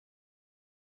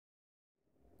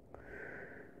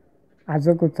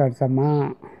आजको चर्चामा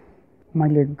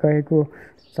मैले गएको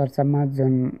चर्चामा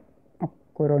जुन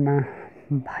कोरोना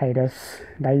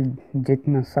भाइरसलाई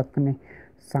जित्न सक्ने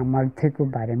सामर्थ्यको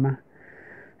बारेमा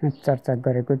चर्चा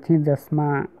गरेको थिएँ, जसमा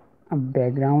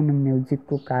ब्याकग्राउन्ड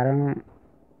म्युजिकको कारण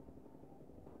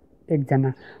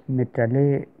एकजना मित्रले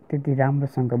त्यति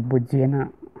राम्रोसँग बुझिएन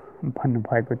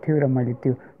भन्नुभएको थियो र मैले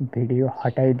त्यो भिडियो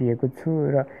हटाइदिएको छु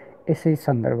र यसै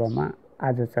सन्दर्भमा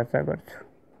आज चर्चा गर्छु।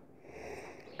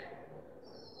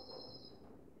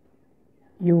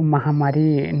 यो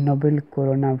महामारी नोभेल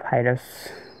कोरोना भाइरस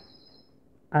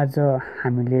आज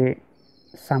हामीले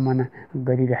सामना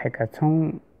गरिरहेका छौँ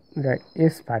र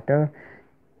यसबाट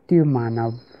त्यो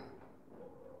मानव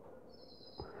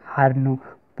हार्नु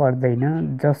पर्दैन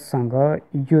जससँग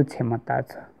यो क्षमता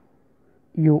छ,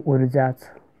 यो ऊर्जा छ।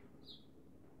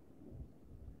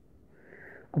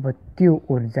 अब त्यो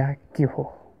ऊर्जा के हो?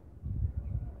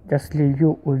 जसले यो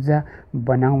ऊर्जा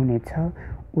बनाउने छ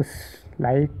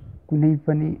उसलाई कुनै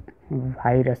पनि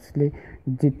भाइरसले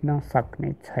जित्न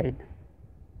सक्ने छैन।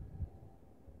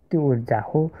 त्यो ऊर्जा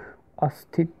हो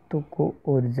अस्तित्वको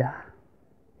ऊर्जा।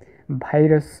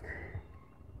 भाइरस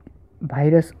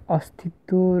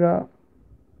अस्तित्व र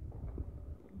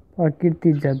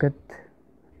प्रकृति जगत,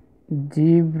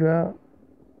 जीव र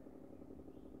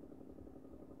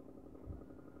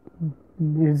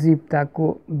निर्जीवताको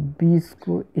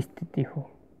बीचको स्थिति हो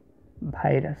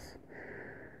भाइरस।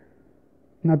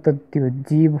 न त त्यो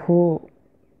जीव हो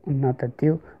न त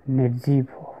त्यो निर्जीव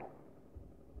हो।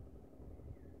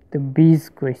 त्यो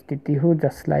बीचको स्थिति हो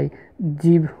जसलाई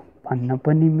जीव भन्न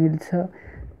पनि मिल्छ,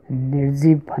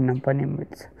 निर्जीव भन्न पनि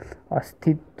मिल्छ।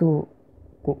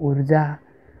 अस्तित्वको ऊर्जा,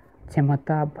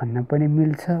 क्षमता भन्न पनि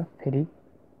मिल्छ। फेरि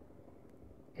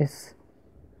यस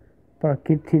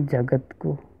प्रकृति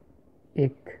जगतको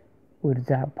एक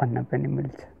ऊर्जा भन्न पनि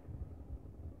मिल्छ।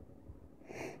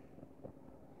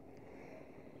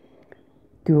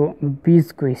 त्यो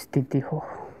बीचको स्थिति हो,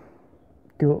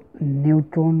 त्यो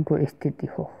न्युट्रोनको स्थिति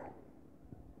हो।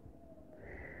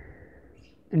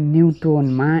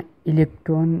 न्युट्रोनमा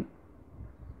इलेक्ट्रोन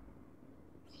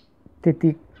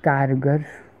त्यति कारगर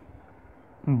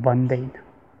बन्दैन।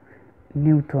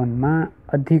 न्युट्रोनमा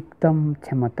अधिकतम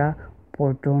क्षमता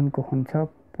प्रोटोनको हुन्छ।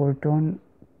 प्रोटोन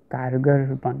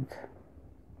कारगर बन्छ,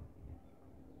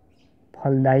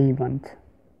 फलदायी बन्छ।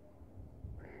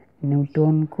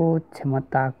 न्युट्रोनको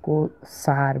क्षमताको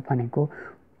सार भनेको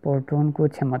प्रोटोनको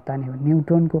क्षमता नै हो।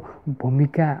 न्युट्रोनको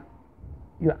भूमिका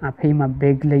यो आफैमा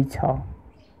बेग्लै छ,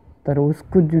 तर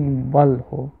उसको जुन बल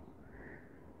हो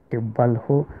त्यो बल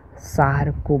हो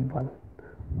सारको बल,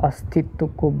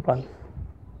 अस्तित्वको बल।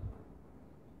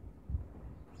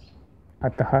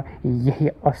 अतः यही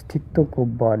अस्तित्वको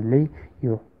बलले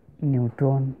यो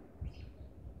न्युट्रोन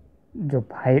जो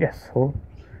भाइरस हो,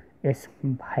 यस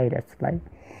भाइरसलाई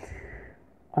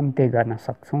अन्त्य गर्न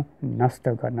सक्छौँ, नष्ट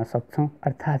गर्न सक्छौँ,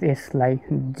 अर्थात् यसलाई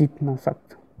जित्न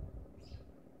सक्छौँ।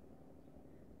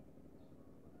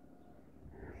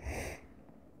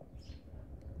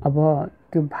 अब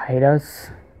त्यो भाइरस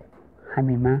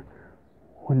हामीमा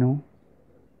हुनु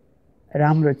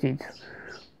राम्रो चिज हो।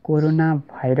 कोरोना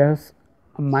भाइरस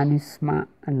मानिसमा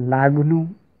लाग्नु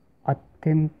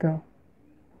अत्यन्त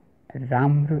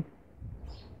राम्रो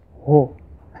हो।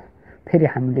 फेरि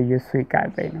हामीले यो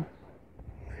स्वीकार्दैनौँ।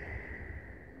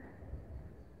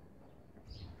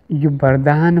 यो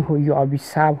वरदान हो, यो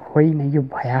अभिशाप होइन। यो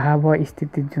भयावह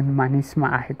स्थिति जुन मानिसमा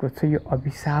आएको छ यो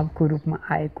अभिशापको रूपमा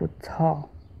आएको छ।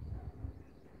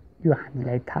 यो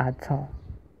हामीलाई थाहा छ,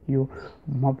 यो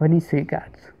म पनि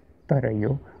स्वीकार्छु, तर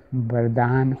यो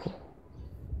वरदान हो।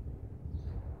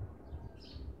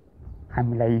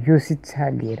 हामीलाई यो शिक्षा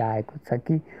लिएर आएको छ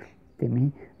कि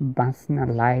तिमी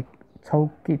बाँच्न लायक छौ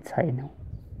कि छैनौ,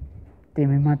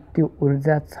 तिमीमा त्यो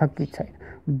ऊर्जा छ कि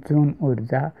छैन। जुन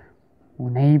ऊर्जा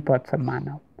हुनैपर्छ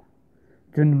मानव,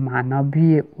 जुन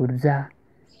मानवीय ऊर्जा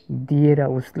दिएर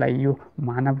उसलाई यो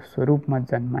मानव स्वरूपमा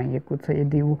जन्माइएको छ,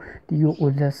 यदि ऊ यो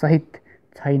ऊर्जा सहित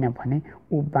छैन भने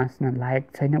ऊ बाँच्न लायक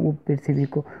छैन। ऊ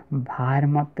पृथ्वीको भार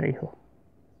मात्रै हो।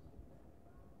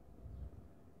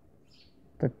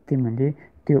 त तिमीले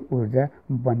त्यो ऊर्जा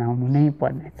बनाउनु नै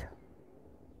पर्नेछ।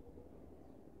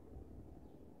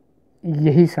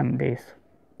 यही सन्देश,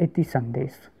 यति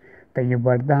सन्देश। त यो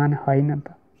वरदान होइन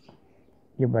त,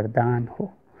 यो वरदान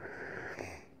हो।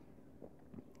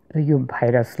 र यो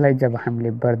भाइरसलाई जब हामीले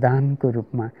वरदानको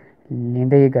रूपमा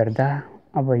लिँदै गर्दा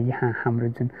अब यहाँ हाम्रो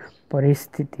जुन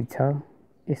परिस्थिति छ,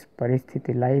 यस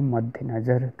परिस्थितिलाई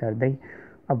मध्यनजर गर्दै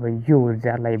अब यो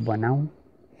ऊर्जालाई बनाऊ।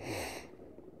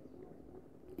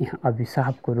 यहाँ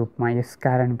अभिशापको रूपमा यस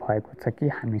कारण भएको छ कि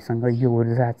हामीसँग यो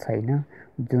ऊर्जा छैन,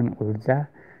 जुन ऊर्जा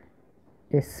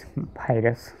यस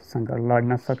भाइरससँग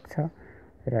लड्न सक्छ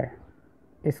र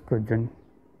यसको जुन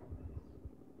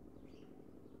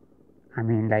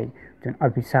हामीलाई जुन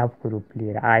अभिशापको रूप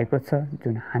लिएर आएको छ,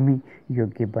 जुन हामी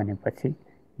योग्य बनेपछि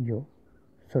यो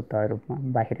स्वत रूपमा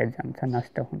बाहिर जान्छ,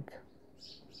 नष्ट हुन्छ।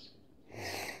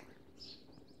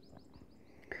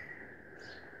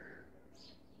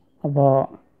 अब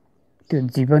त्यो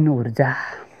जीवन ऊर्जा,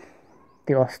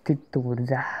 त्यो अस्तित्व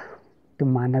ऊर्जा, त्यो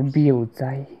मानवीय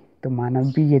उचाइ, त्यो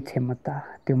मानवीय क्षमता,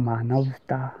 त्यो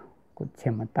मानवताको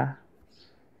क्षमता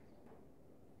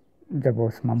जब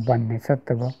उसमा बन्नेछ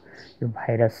तब यो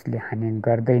भाइरसले हानि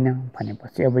गर्दैन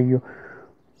भनेपछि अब यो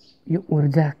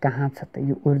ऊर्जा कहाँ छ त?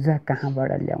 यो ऊर्जा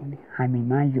कहाँबाट ल्याउने?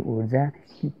 हामीमा यो ऊर्जा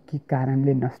के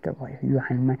कारणले नष्ट भयो? यो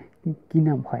हामीमा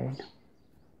किन भएन?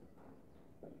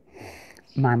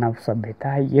 मानव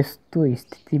सभ्यता यस्तो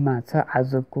स्थितिमा छ,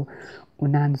 आजको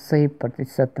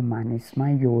 99% मानिसमा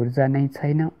यो ऊर्जा नै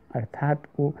छैन,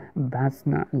 अर्थात् ऊ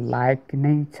बाँच्न लायक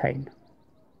नै छैन।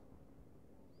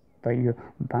 त यो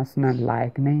बाँच्न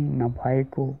लायक नै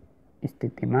नभएको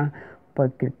स्थितिमा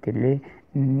प्रकृतिले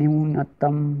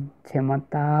न्यूनतम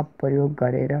क्षमता प्रयोग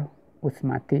गरेर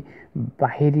उसमाथि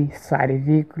बाहिरी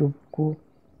शारीरिक रूपको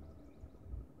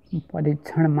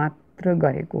परीक्षण मात्र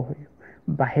गरेको हो।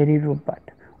 बाहिरी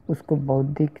रूपबाट उसको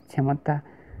बौद्धिक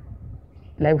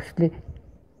क्षमतालाई उसले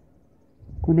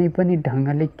कुनै पनि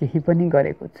ढङ्गले केही पनि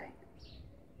गरेको छैन।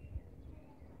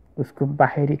 उसको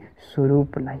बाहिरी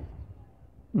स्वरूपलाई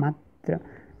मात्र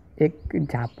एक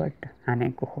झापट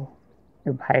हानेको हो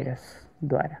यो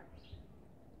भाइरसद्वारा।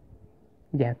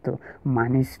 या तो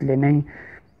मानिसले नै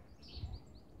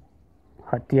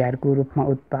हतियारको रूपमा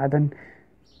उत्पादन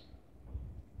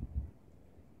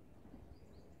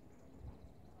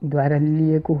द्वारा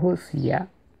लिएको होस् या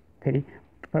फेरि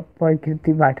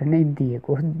प्रकृतिबाट नै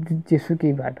दिएको होस्,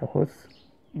 जेसुकैबाट होस्,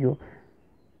 यो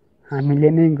हामीले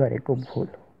नै गरेको भुल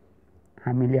हो।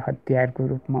 हामीले हतियारको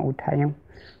रूपमा उठायौं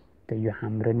त यो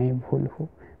हाम्रो नै भुल हो।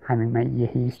 हामीमा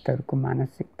यही स्तरको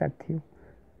मानसिकता थियो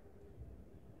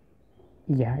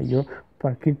या यो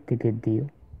प्रकृतिले दियो,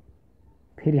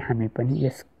 फेरि हामी पनि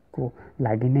यसको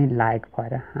लागि नै लायक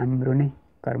भएर हाम्रो नै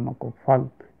कर्मको फल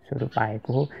स्वरूप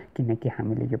आएको हो। किनकि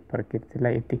हामीले यो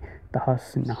प्रकृतिलाई यति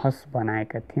तहस नहस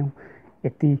बनाएका थियौं,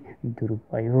 यति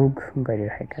दुरुपयोग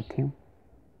गरिरहेका थियौं।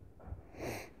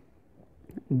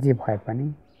 जे भए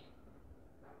पनि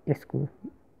यसको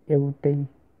एउटै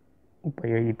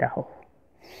उपयोगिता हो।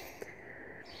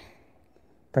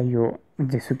 त यो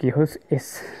जेसुकै होस्, यस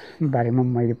बारेमा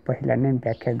मैले पहिला नै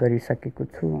व्याख्या गरिसकेको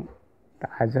छु। त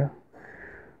आज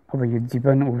अब यो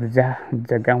जीवन ऊर्जा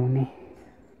जगाउने,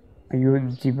 यो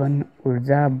जीवन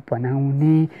ऊर्जा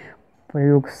बनाउने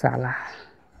प्रयोगशाला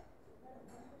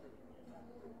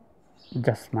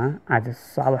जसमा आज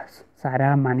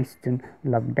सारा मानिस जुन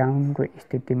लकडाउनको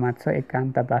स्थितिमा छ,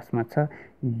 एकान्तवासमा छ,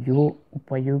 यो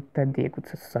उपयुक्त दिएको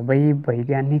छ। सबै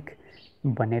वैज्ञानिक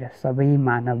बनेर सबै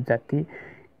मानव जाति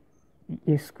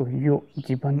यसको यो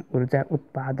जीवन ऊर्जा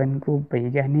उत्पादनको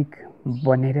वैज्ञानिक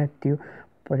बनेर त्यो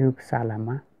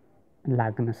प्रयोगशालामा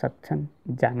लाग्न सक्छन्,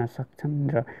 जान सक्छन्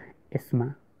र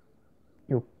यसमा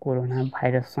यो कोरोना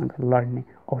भाइरससँग लड्ने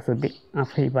औषधि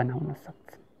आफै बनाउन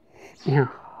सक्छन्। यहाँ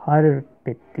हर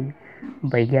व्यक्ति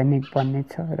वैज्ञानिक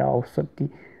बन्नेछ र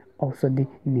औषधि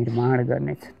निर्माण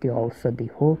गर्नेछ। त्यो औषधि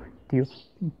हो, त्यो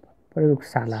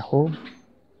प्रयोगशाला हो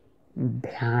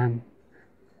ध्यान,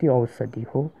 त्यो औषधि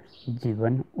हो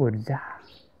जीवन ऊर्जा।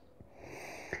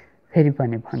 फेरि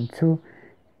पनि भन्छु,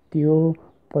 त्यो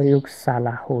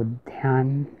प्रयोगशाला हो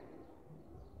ध्यान।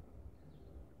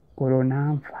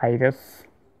 कोरोना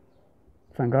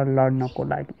भाइरससँग लड्नको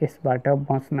लागि, यसबाट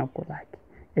बच्नको लागि,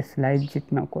 यसलाई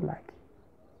जित्नको लागि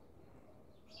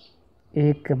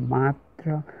एक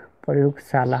मात्र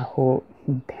प्रयोगशाला हो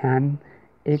ध्यान,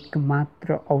 एक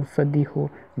मात्र औषधि हो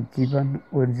जीवन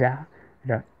ऊर्जा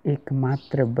र एक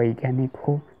मात्र वैज्ञानिक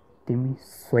हो तिमी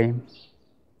स्वयं।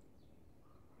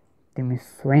 तिमी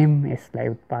स्वयं यसलाई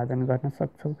उत्पादन गर्न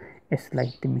सक्छौ। यसलाई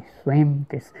तिमी स्वयं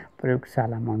त्यस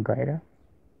प्रयोगशालामा गएर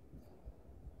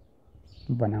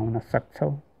बनाउन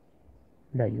सक्छौ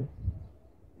र यो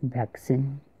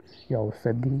भ्याक्सिन, यो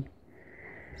औषधि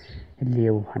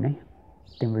लियौ भने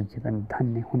तिम्रो जीवन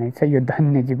धन्य हुनेछ। यो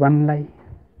धन्य जीवनलाई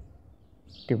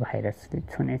त्यो भाइरसले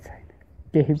छुने छैन,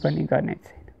 केही पनि गर्ने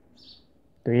छैन।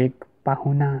 त्यो एक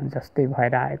पाहुना जस्तै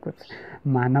भएर आएको छ।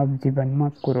 मानव जीवनमा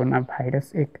कोरोना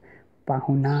भाइरस एक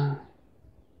पाहुना,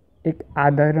 एक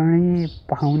आदरणीय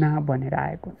पाहुना बनेर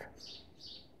आएको छ।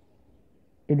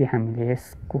 यदि हामीले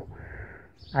यसको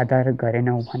आदर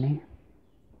गरेनौँ भने,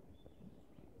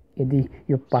 यदि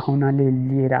यो पाहुनाले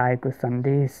लिएर आएको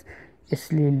सन्देश,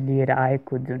 यसले लिएर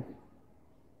आएको जुन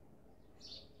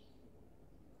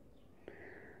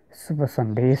शुभ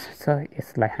सन्देश छ,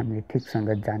 यसलाई हामीले ठिकसँग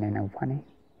जानेनौँ भने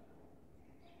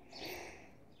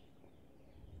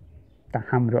त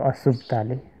हाम्रो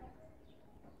अशुभताले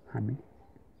हामी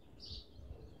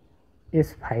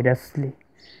यस भाइरसले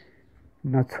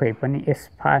नछोए पनि यस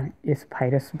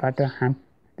भाइरसबाट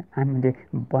हामीले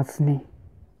बच्ने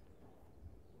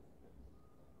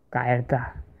कायरता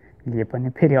लिए पनि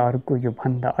फेरि अर्को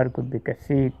योभन्दा अर्को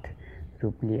विकसित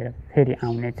रूप लिएर फेरि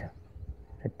आउनेछ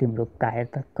र तिम्रो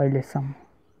कायरता कहिलेसम्म?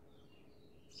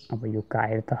 अब यो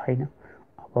कायरता होइन,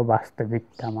 अब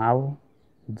वास्तविकतामा आऊ,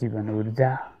 जीवन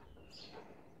ऊर्जा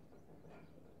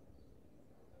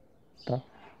त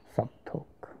सब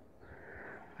थोक।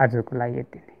 आजको लागि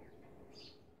यति नै।